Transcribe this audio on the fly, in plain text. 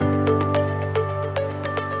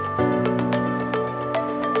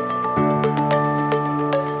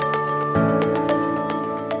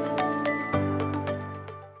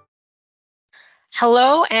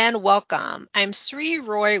Hello and welcome. I'm Sri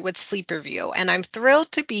Roy with Sleep Review, and I'm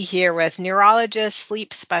thrilled to be here with neurologist,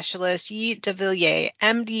 sleep specialist Yi de Villiers,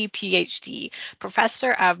 MD, PhD,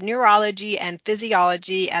 professor of neurology and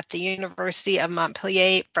physiology at the University of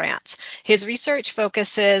Montpellier, France. His research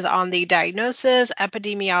focuses on the diagnosis,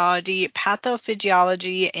 epidemiology,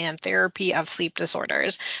 pathophysiology, and therapy of sleep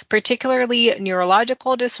disorders, particularly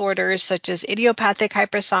neurological disorders such as idiopathic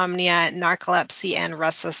hypersomnia, narcolepsy, and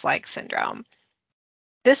restless-leg syndrome.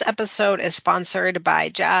 This episode is sponsored by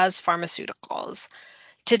Jazz Pharmaceuticals.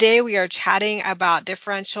 Today we are chatting about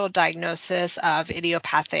differential diagnosis of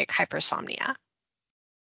idiopathic hypersomnia.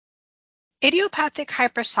 Idiopathic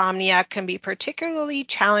hypersomnia can be particularly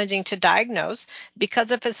challenging to diagnose because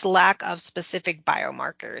of its lack of specific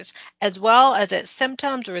biomarkers, as well as its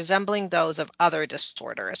symptoms resembling those of other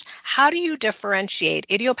disorders. How do you differentiate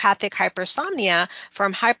idiopathic hypersomnia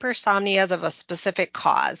from hypersomnias of a specific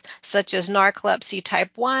cause, such as narcolepsy type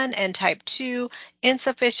 1 and type 2,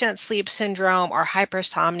 insufficient sleep syndrome, or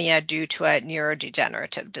hypersomnia due to a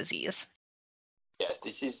neurodegenerative disease? Yes,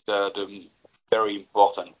 this is the very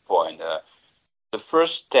important point. The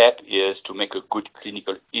first step is to make a good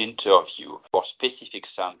clinical interview for specific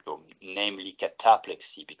symptom, namely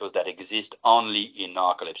cataplexy, because that exists only in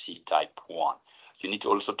narcolepsy type 1. You need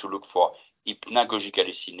also to look for hypnagogic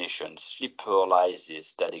hallucinations, sleep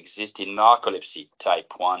paralysis that exist in narcolepsy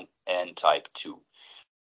type 1 and type 2.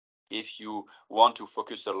 If you want to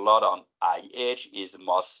focus a lot on IH, is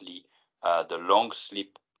mostly the long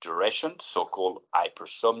sleep duration, so-called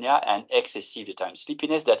hypersomnia, and excessive daytime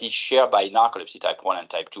sleepiness that is shared by narcolepsy type 1 and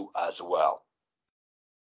type 2 as well.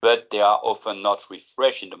 But they are often not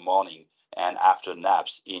refreshed in the morning and after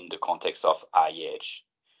naps in the context of IH.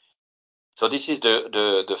 So this is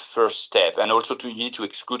the first step. And also you need to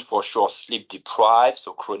exclude for sure sleep deprived,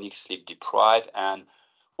 so chronic sleep deprived, and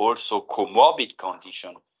also comorbid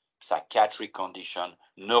condition, psychiatric condition,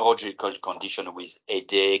 neurological condition with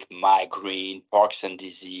headache, migraine, Parkinson's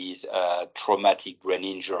disease, traumatic brain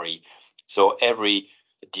injury. So every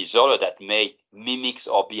disorder that may mimics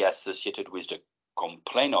or be associated with the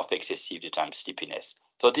complaint of excessive daytime sleepiness.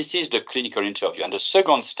 So this is the clinical interview. And the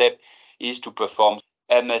second step is to perform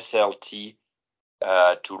MSLT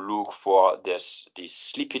to look for this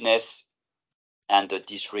sleepiness and the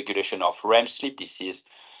dysregulation of REM sleep. This is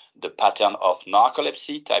the pattern of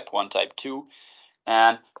narcolepsy, type 1, type 2,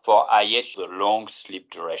 and for IH, the long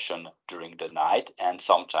sleep duration during the night and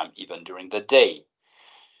sometimes even during the day.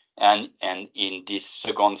 And in this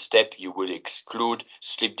second step, you will exclude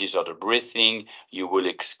sleep disorder breathing, you will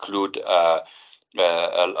exclude a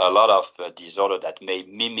lot of disorder that may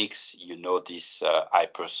mimics, this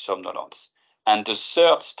hypersomnolence. And the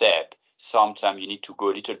third step, sometimes you need to go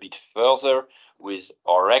a little bit further with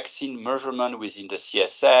orexin measurement within the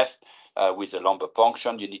CSF, with the lumbar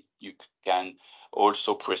puncture. You can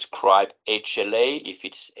also prescribe HLA if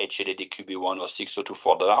it's HLA-DQB1 or 602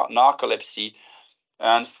 for the narcolepsy.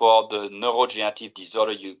 And for the neurodegenerative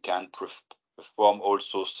disorder, you can perform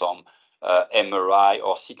also some MRI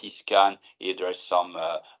or CT scan if there is some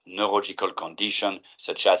neurological condition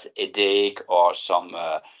such as headache or some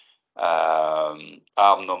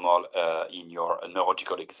abnormal in your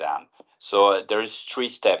neurological exam. So there is three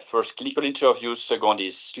steps. First, clinical interview. Second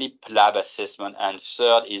is sleep lab assessment. And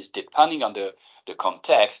third is, depending on the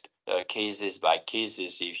context, cases by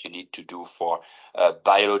cases, if you need to do for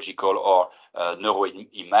biological or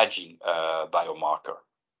neuroimaging biomarker.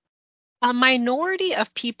 A minority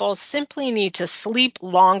of people simply need to sleep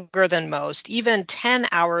longer than most, even 10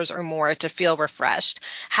 hours or more, to feel refreshed.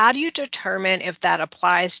 How do you determine if that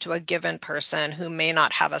applies to a given person who may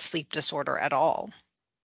not have a sleep disorder at all?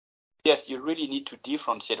 Yes, you really need to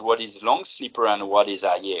differentiate what is long sleeper and what is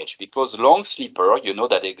IH, because long sleeper,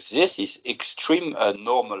 that exists, is extreme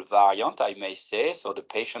normal variant, I may say. So the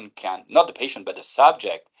patient can, not the patient, but the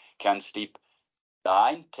subject can sleep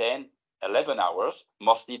 9, 10, 11 hours.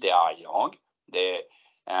 Mostly they are young. They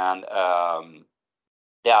have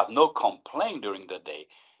no complaint during the day.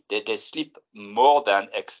 They sleep more than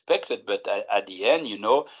expected, but at the end,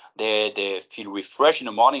 they feel refreshed in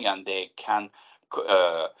the morning and they can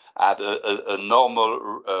have a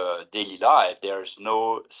normal daily life. There's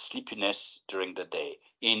no sleepiness during the day.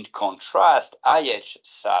 In contrast, IH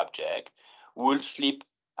subject will sleep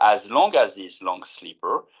as long as this long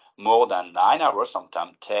sleeper, more than 9 hours,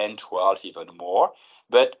 sometimes 10, 12, even more,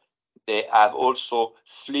 but they have also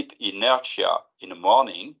sleep inertia in the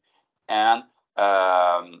morning, and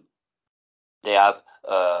they have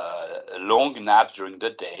long naps during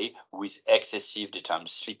the day with excessive daytime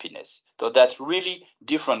sleepiness. So that's really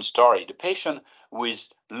different story. The patient with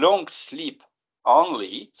long sleep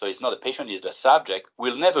only, so it's not the patient, it's the subject,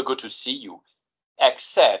 will never go to see you,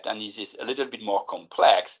 except, and this is a little bit more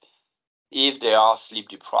complex, if they are sleep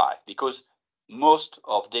deprived, because most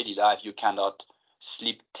of daily life you cannot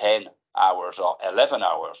sleep 10 hours or 11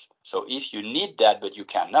 hours. So if you need that, but you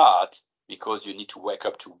cannot because you need to wake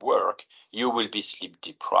up to work, you will be sleep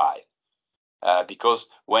deprived. Because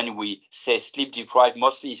when we say sleep deprived,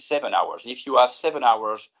 mostly 7 hours. If you have 7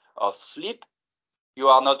 hours of sleep, you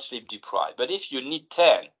are not sleep deprived. But if you need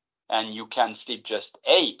 10 and you can sleep just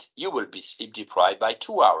 8, you will be sleep deprived by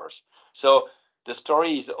 2 hours. So the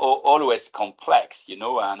story is always complex,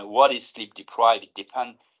 and what is sleep deprived?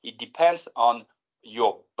 It depends on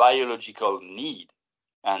your biological need,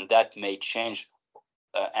 and that may change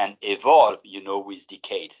and evolve, with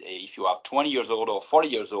decades. If you are 20 years old or 40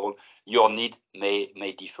 years old, your need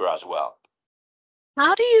may differ as well.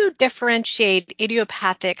 How do you differentiate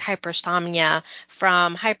idiopathic hypersomnia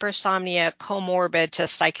from hypersomnia comorbid to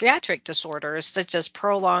psychiatric disorders, such as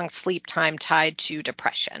prolonged sleep time tied to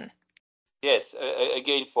depression? Yes,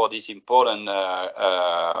 again, for this important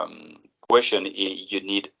question, you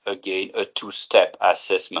need, again, a two-step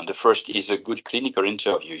assessment. The first is a good clinical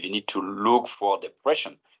interview. You need to look for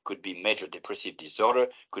depression. Could be major depressive disorder,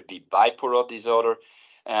 could be bipolar disorder.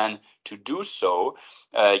 And to do so,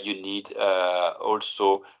 you need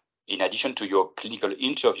also, in addition to your clinical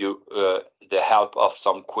interview, the help of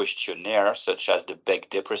some questionnaire, such as the Beck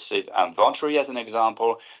Depressive Inventory, as an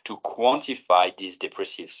example, to quantify these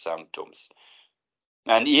depressive symptoms.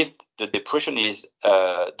 And if the depression is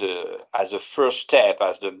as a first step,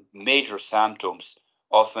 as the major symptoms,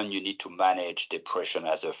 often you need to manage depression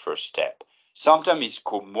as a first step. Sometimes it's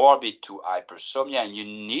comorbid to hypersomnia, and you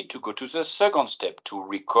need to go to the second step to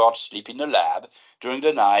record sleep in the lab during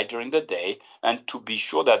the night, during the day, and to be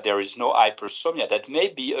sure that there is no hypersomnia that may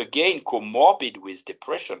be, again, comorbid with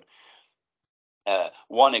depression.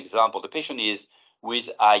 One example, the patient is with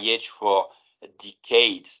IH for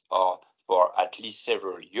decades or for at least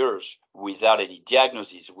several years without any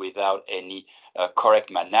diagnosis, without any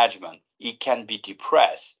correct management. He can be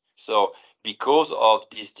depressed. So because of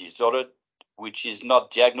this disorder, which is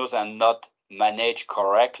not diagnosed and not managed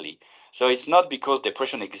correctly. So it's not because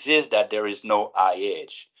depression exists that there is no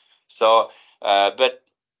IH. So, but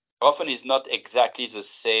often it's not exactly the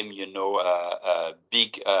same,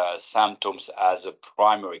 big symptoms as a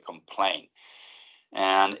primary complaint.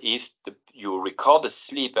 And if you record the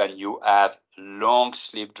sleep and you have long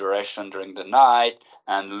sleep duration during the night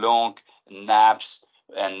and long naps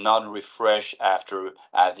and not refresh after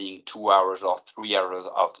having 2 hours or 3 hours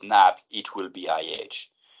of nap, it will be IH.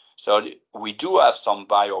 So we do have some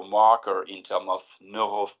biomarker in terms of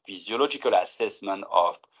neurophysiological assessment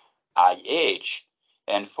of IH.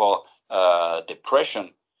 And for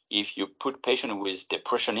depression, if you put patient with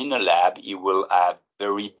depression in a lab, he will have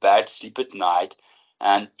very bad sleep at night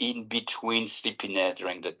and in between sleepiness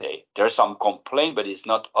during the day. There's some complaint, but it's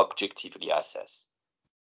not objectively assessed.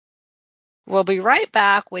 We'll be right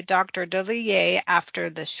back with Dr. Devilliers after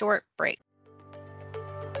this short break.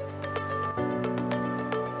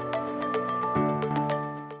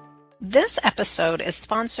 This episode is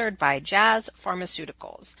sponsored by Jazz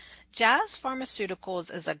Pharmaceuticals. Jazz Pharmaceuticals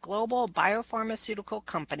is a global biopharmaceutical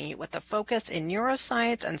company with a focus in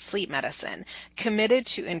neuroscience and sleep medicine, committed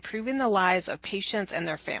to improving the lives of patients and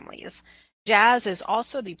their families. Jazz is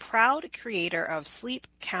also the proud creator of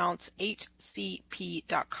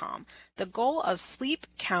SleepCountsHCP.com. The goal of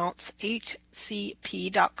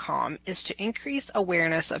SleepCountsHCP.com is to increase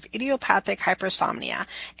awareness of idiopathic hypersomnia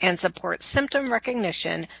and support symptom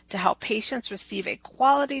recognition to help patients receive a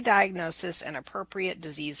quality diagnosis and appropriate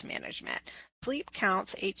disease management.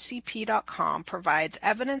 SleepCountsHCP.com provides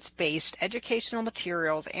evidence-based educational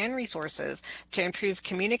materials and resources to improve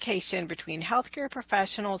communication between healthcare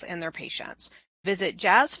professionals and their patients. Visit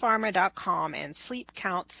jazzpharma.com and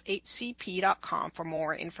SleepCountsHCP.com for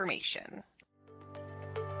more information.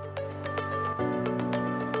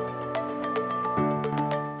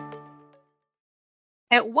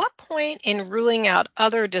 At what point in ruling out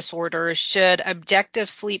other disorders should objective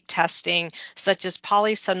sleep testing, such as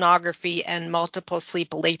polysomnography and multiple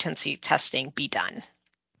sleep latency testing, be done?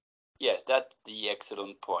 Yes, that's the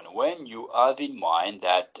excellent point. When you have in mind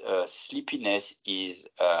that sleepiness is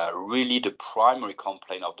really the primary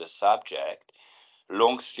complaint of the subject,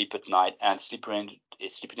 long sleep at night and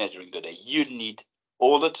sleepiness during the day, you need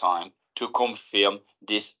all the time to confirm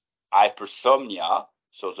this hypersomnia,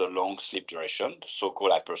 so the long sleep duration, the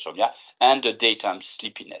so-called hypersomnia, and the daytime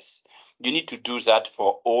sleepiness. You need to do that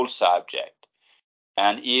for all subjects.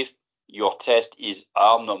 And if your test is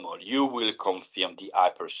abnormal, you will confirm the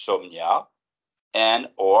hypersomnia and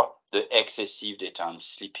or the excessive daytime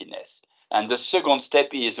sleepiness. And the second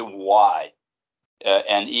step is why.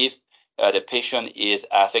 And if the patient is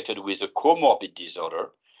affected with a comorbid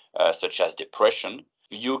disorder, such as depression,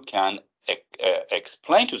 you can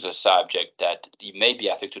explain to the subject that he may be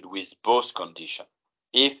affected with both conditions.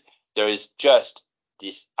 If there is just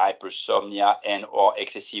this hypersomnia and or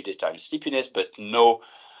excessive daytime sleepiness, but no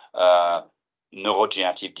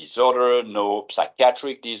neurodegenerative disorder, no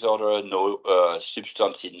psychiatric disorder, no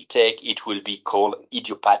substance intake, it will be called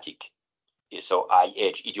idiopathic. So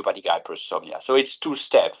IH, idiopathic hypersomnia. So it's two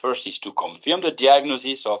steps. First is to confirm the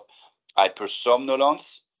diagnosis of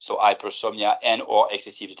hypersomnolence, so hypersomnia and or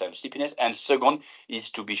excessive daytime sleepiness. And second is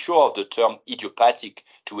to be sure of the term idiopathic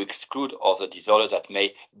to exclude other disorders that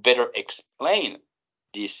may better explain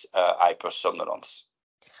this hypersomnolence.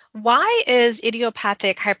 Why is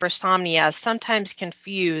idiopathic hypersomnia sometimes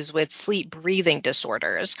confused with sleep breathing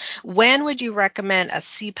disorders? When would you recommend a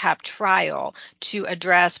CPAP trial to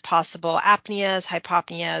address possible apneas,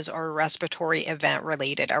 hypopneas, or respiratory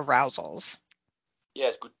event-related arousals?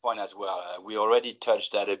 Yes, good point as well. We already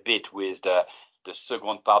touched that a bit with the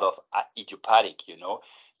second part of idiopathic.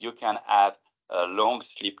 You can have a long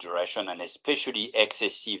sleep duration and especially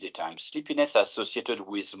excessive daytime sleepiness associated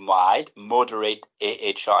with mild, moderate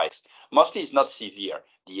AHIs. Mostly it's not severe,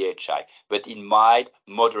 the AHI, but in mild,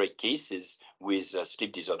 moderate cases with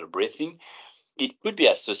sleep disorder breathing, it could be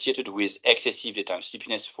associated with excessive daytime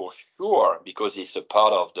sleepiness for sure, because it's a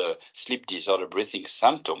part of the sleep disorder breathing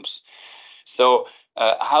symptoms. So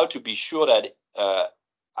how to be sure that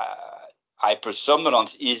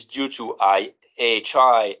hypersomnolence is due to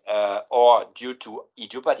AHI or due to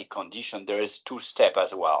idiopathic condition? There is two steps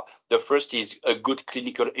as well. The first is a good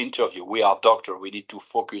clinical interview. We are doctors. We need to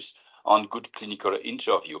focus on good clinical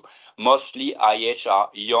interview. Mostly IH are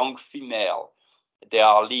young female. They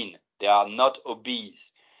are lean. They are not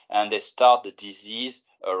obese. And they start the disease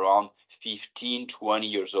around 15, 20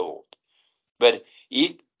 years old. But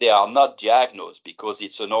if they are not diagnosed because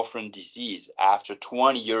it's an orphan disease after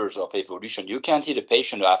 20 years of evolution, you can hit a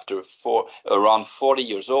patient after around 40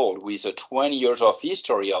 years old with a 20 years of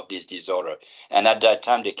history of this disorder. And at that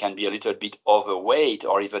time, they can be a little bit overweight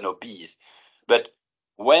or even obese. But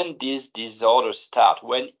when these disorders start,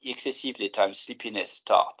 when excessive daytime sleepiness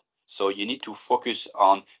start, so you need to focus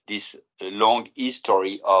on this long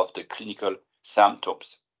history of the clinical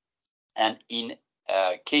symptoms. And in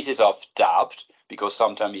cases of doubt, because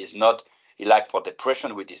sometimes it's not like for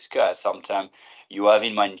depression we discussed, sometimes you have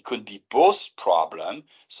in mind it could be both problem,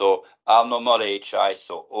 so abnormal AHI,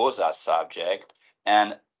 so OSA subject,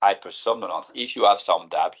 and hypersomnolence. If you have some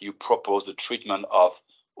doubt, you propose the treatment of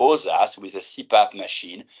OSAs with a CPAP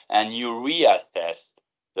machine, and you reassess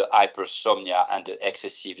the hypersomnia and the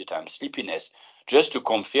excessive daytime sleepiness just to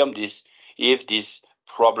confirm this, if this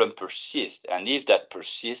problem persists. And if that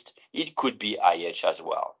persists, it could be IH as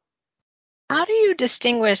well. How do you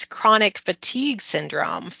distinguish chronic fatigue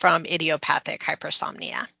syndrome from idiopathic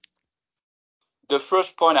hypersomnia? The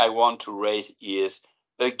first point I want to raise is,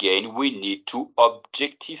 again, we need to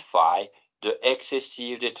objectify the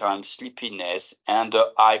excessive daytime sleepiness and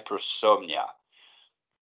the hypersomnia.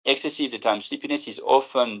 Excessive daytime sleepiness is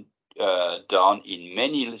often done in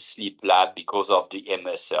many sleep labs because of the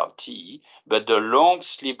MSLT, but the long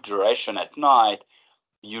sleep duration at night,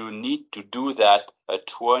 you need to do that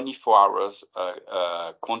 24 hours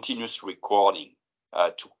continuous recording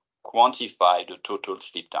to quantify the total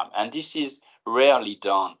sleep time. And this is rarely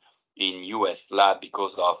done in US lab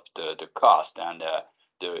because of the cost and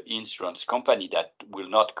the insurance company that will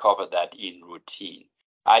not cover that in routine.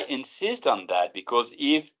 I insist on that because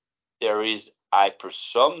if there is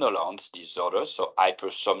hypersomnolence disorder, so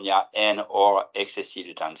hypersomnia and or excessive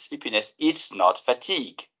daytime sleepiness, it's not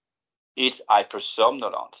fatigue. It's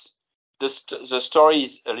hypersomnolence. The story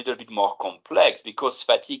is a little bit more complex because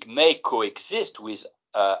fatigue may coexist with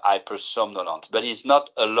hypersomnolence, but it's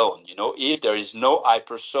not alone. If there is no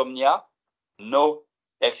hypersomnia, no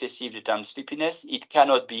excessive daytime sleepiness, it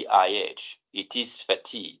cannot be IH. It is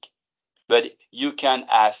fatigue. But you can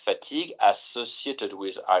have fatigue associated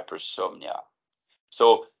with hypersomnia.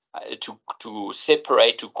 So to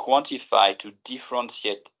separate, to quantify, to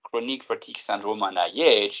differentiate chronic fatigue syndrome and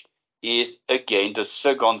IH is again the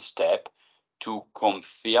second step to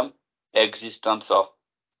confirm existence of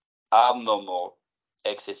abnormal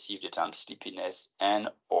excessive daytime sleepiness and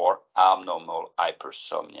or abnormal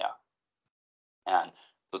hypersomnia. And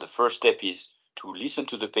so the first step is to listen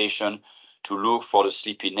to the patient, to look for the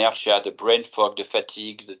sleep inertia, the brain fog, the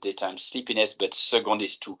fatigue, the daytime sleepiness, but second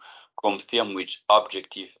is to confirm with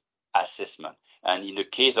objective assessment. And in the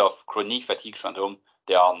case of chronic fatigue syndrome,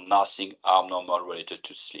 There are nothing abnormal related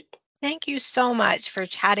to sleep. Thank you so much for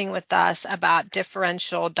chatting with us about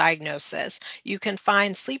differential diagnosis. You can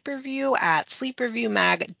find Sleep Review at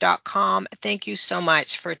sleepreviewmag.com. Thank you so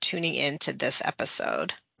much for tuning in to this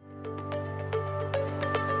episode.